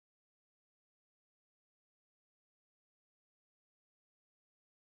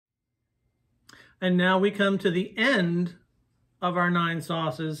And now we come to the end of our 9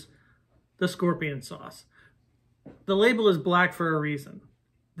 sauces, the scorpion sauce. The label is black for a reason.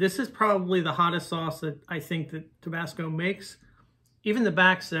 This is probably the hottest sauce that I think that Tabasco makes. Even the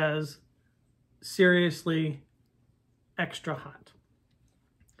back says, seriously extra hot.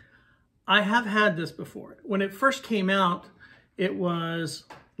 I have had this before. When it first came out, it was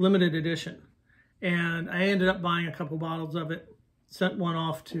limited edition. And I ended up buying a couple bottles of it, sent one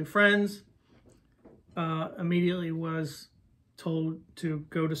off to friends, immediately was told to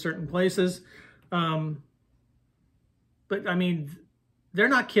go to certain places. But I mean, they're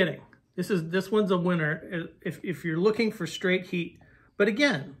not kidding. This one's a winner if you're looking for straight heat. But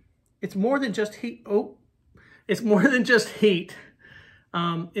again, it's more than just heat. Oh, it's more than just heat.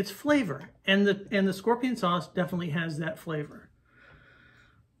 It's flavor, and the scorpion sauce definitely has that flavor.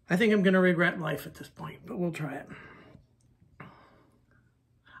 I think I'm going to regret life at this point, but we'll try it.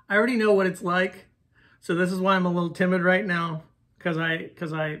 I already know what it's like, so this is why I'm a little timid right now, because I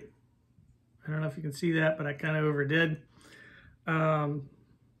don't know if you can see that, but I kind of overdid. But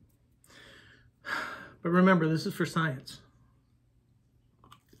remember, this is for science.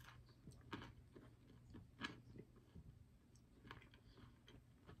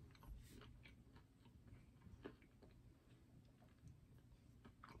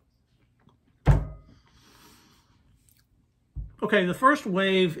 Okay, the first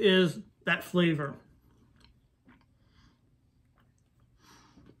wave is that flavor.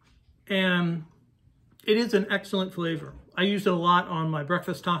 And it is an excellent flavor. I use it a lot on my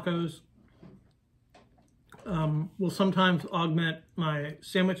breakfast tacos. Will sometimes augment my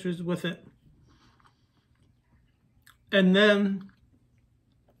sandwiches with it. And then,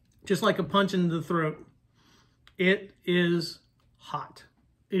 just like a punch in the throat, it is hot.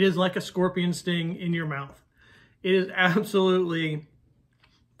 It is like a scorpion sting in your mouth. It is absolutely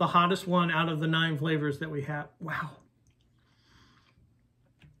the hottest one out of the 9 flavors that we have. Wow.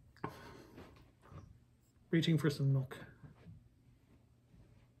 Reaching for some milk.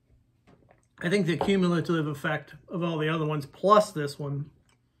 I think the cumulative effect of all the other ones plus this one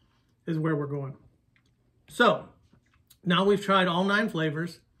is where we're going. So, now we've tried all 9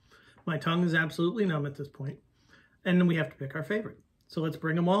 flavors. My tongue is absolutely numb at this point. And then we have to pick our favorite. So let's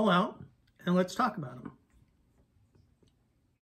bring them all out and let's talk about them.